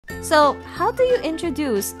So, how do you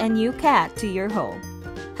introduce a new cat to your home?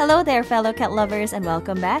 Hello there, fellow cat lovers, and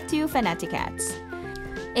welcome back to Fanaticats.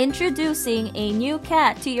 Introducing a new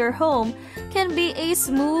cat to your home can be a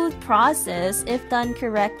smooth process if done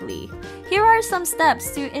correctly. Here are some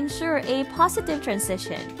steps to ensure a positive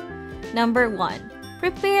transition. Number 1.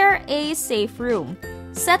 Prepare a safe room.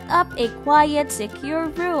 Set up a quiet, secure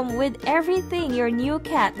room with everything your new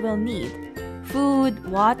cat will need. Food,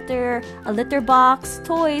 water, a litter box,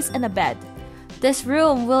 toys, and a bed. This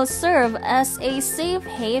room will serve as a safe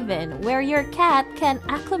haven where your cat can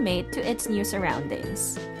acclimate to its new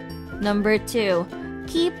surroundings. Number 2.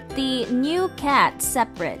 Keep the new cat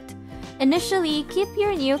separate. Initially, keep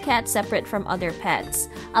your new cat separate from other pets.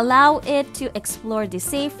 Allow it to explore the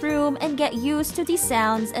safe room and get used to the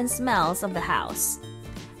sounds and smells of the house.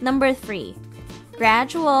 Number 3.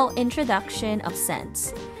 Gradual introduction of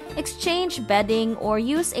scents. Exchange bedding or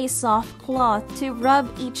use a soft cloth to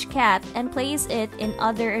rub each cat and place it in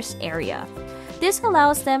others' area. This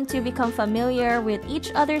allows them to become familiar with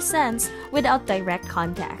each other's scents without direct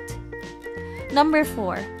contact. Number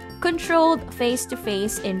 4. Controlled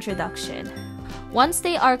face-to-face introduction. Once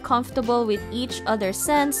they are comfortable with each other's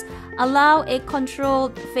scents, allow a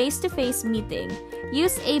controlled face-to-face meeting.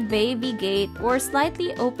 Use a baby gate or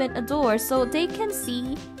slightly open a door so they can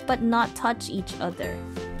see but not touch each other.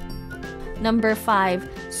 Number 5.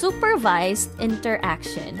 Supervised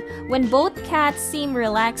interaction. When both cats seem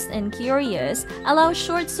relaxed and curious, allow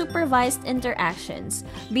short supervised interactions.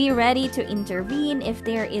 Be ready to intervene if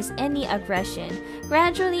there is any aggression.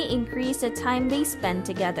 Gradually increase the time they spend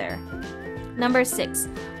together. Number 6.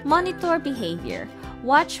 Monitor behavior.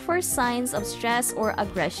 Watch for signs of stress or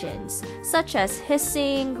aggressions, such as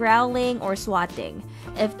hissing, growling, or swatting.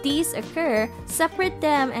 If these occur, separate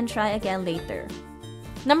them and try again later.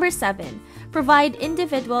 Number 7. Provide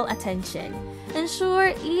individual attention.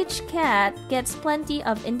 Ensure each cat gets plenty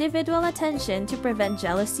of individual attention to prevent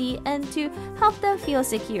jealousy and to help them feel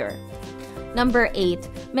secure. Number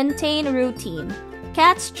 8. Maintain routine.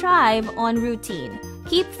 Cats thrive on routine.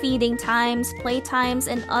 Keep feeding times,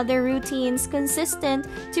 playtimes, and other routines consistent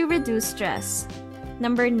to reduce stress.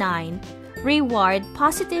 Number 9. Reward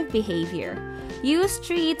positive behavior. Use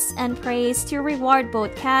treats and praise to reward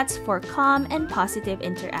both cats for calm and positive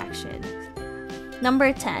interaction.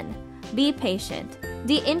 Number 10. Be patient.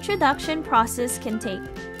 The introduction process can take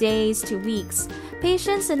days to weeks.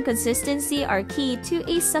 Patience and consistency are key to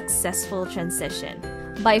a successful transition.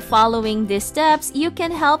 By following these steps, you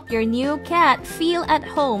can help your new cat feel at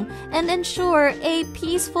home and ensure a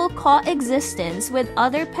peaceful coexistence with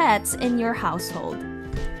other pets in your household.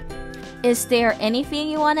 Is there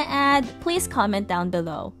anything you want to add? Please comment down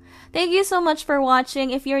below. Thank you so much for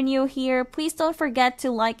watching. If you're new here, please don't forget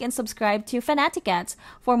to like and subscribe to Fanaticats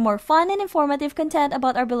for more fun and informative content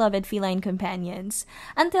about our beloved feline companions.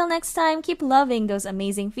 Until next time, keep loving those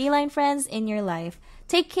amazing feline friends in your life.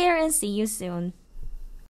 Take care and see you soon.